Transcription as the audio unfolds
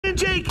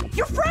Jake!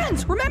 You're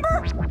friends,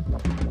 remember?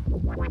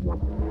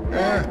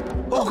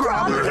 Oh,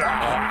 grab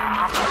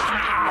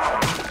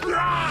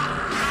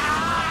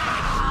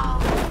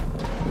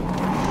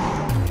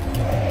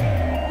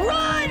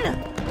Run!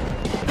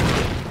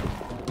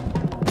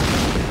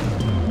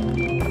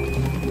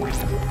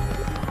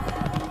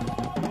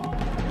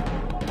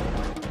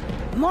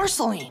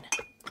 Marceline!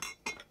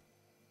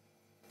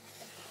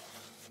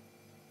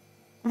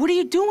 What are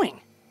you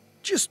doing?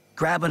 Just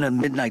grabbing a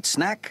midnight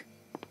snack.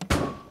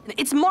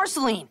 It's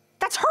Marceline!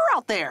 That's her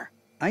out there!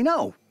 I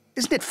know.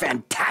 Isn't it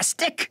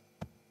fantastic?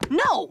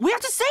 No, we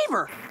have to save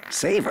her!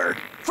 Save her?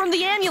 From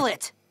the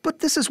amulet! But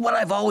this is what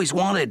I've always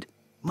wanted.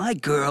 My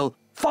girl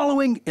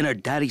following in her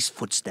daddy's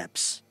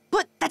footsteps.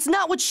 But that's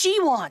not what she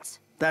wants!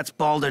 That's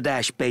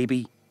balderdash,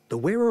 baby. The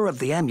wearer of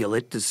the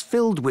amulet is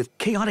filled with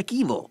chaotic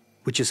evil,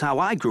 which is how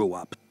I grew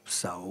up,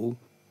 so...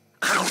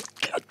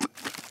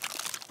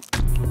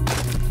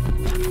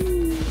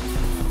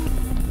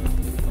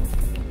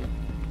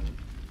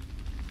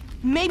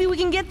 Maybe we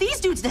can get these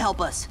dudes to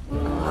help us.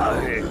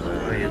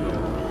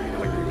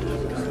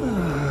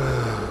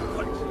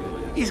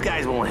 These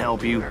guys won't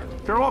help you.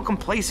 They're all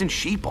complacent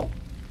sheeple.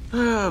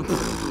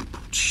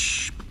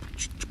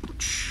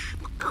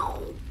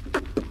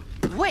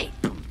 Wait,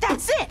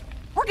 that's it!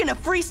 We're gonna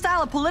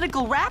freestyle a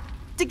political rap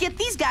to get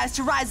these guys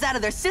to rise out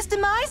of their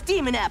systemized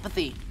demon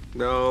apathy.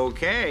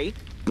 Okay.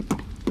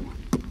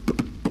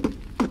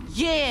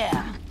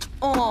 Yeah!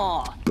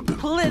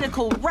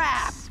 Political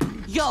rap!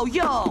 Yo,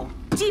 yo!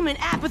 Demon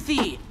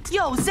apathy!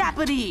 Yo,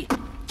 zappity!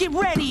 Get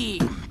ready!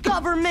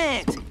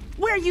 Government!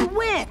 Where you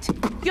went?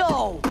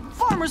 Yo!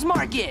 Farmer's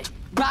market!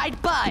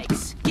 Ride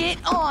bikes! Get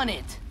on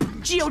it!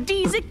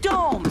 Geodesic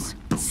domes!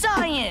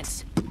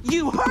 Science!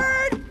 You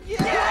heard?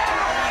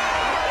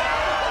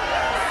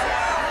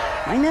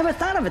 I never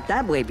thought of it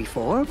that way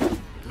before.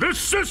 This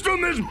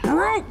system is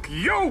broke,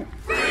 yo!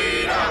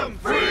 Freedom!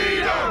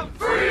 Freedom!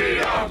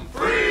 Freedom!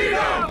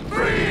 Freedom!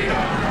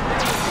 Freedom!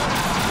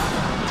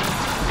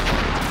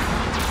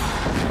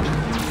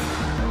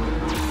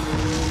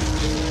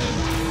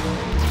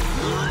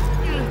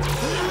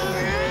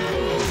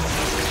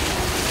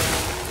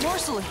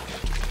 Marceline!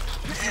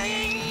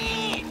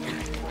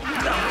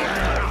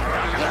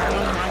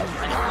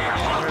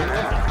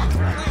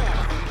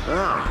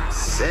 Oh,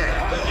 sick.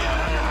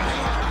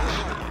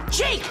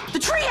 Jake! The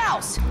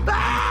treehouse!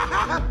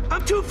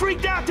 I'm too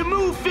freaked out to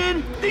move,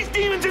 Finn. These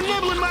demons are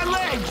nibbling my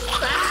legs.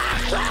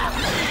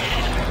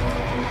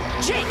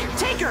 Jake,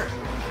 take her!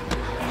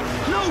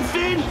 No,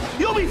 Finn.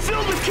 You'll be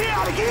filled with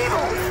chaotic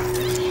evil.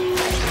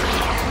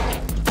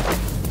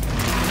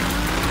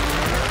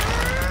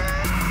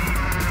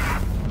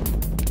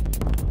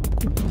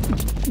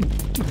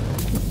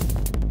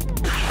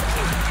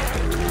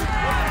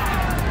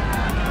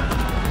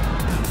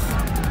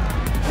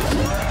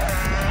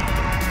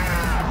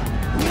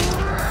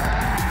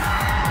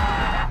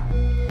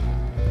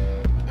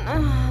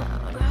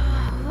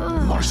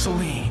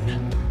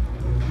 Marceline,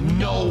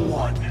 no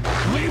one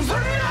leaves the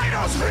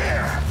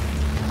Dinosphere!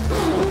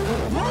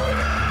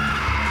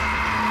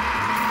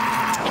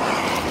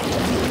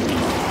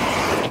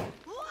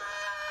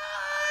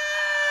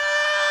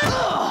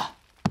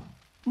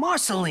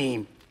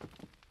 Marceline!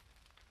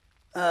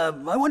 I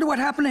wonder what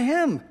happened to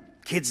him.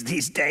 Kids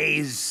these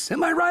days,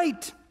 am I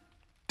right?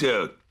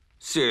 Dude,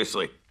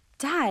 seriously.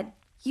 Dad,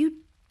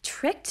 you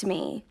tricked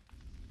me.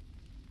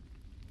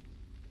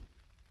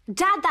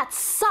 Dad, that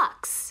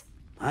sucks.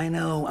 I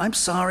know, I'm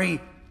sorry,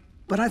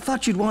 but I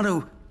thought you'd want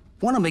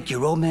to make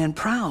your old man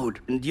proud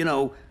and, you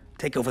know,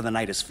 take over the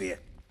Nightosphere.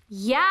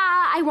 Yeah,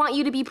 I want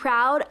you to be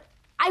proud.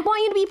 I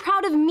want you to be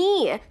proud of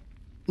me.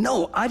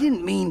 No, I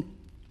didn't mean,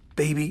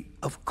 baby,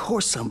 of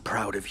course I'm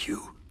proud of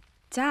you.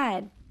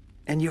 Dad.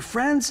 And your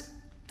friends,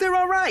 they're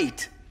all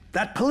right.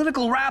 That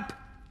political rap,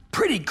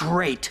 pretty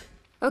great.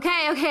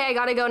 Okay, I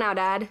gotta go now,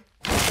 Dad.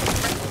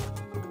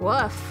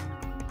 Woof.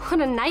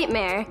 What a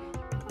nightmare.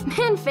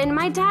 Man, Finn,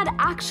 my dad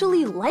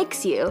actually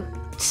likes you.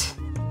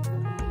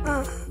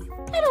 I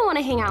don't want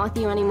to hang out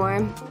with you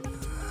anymore.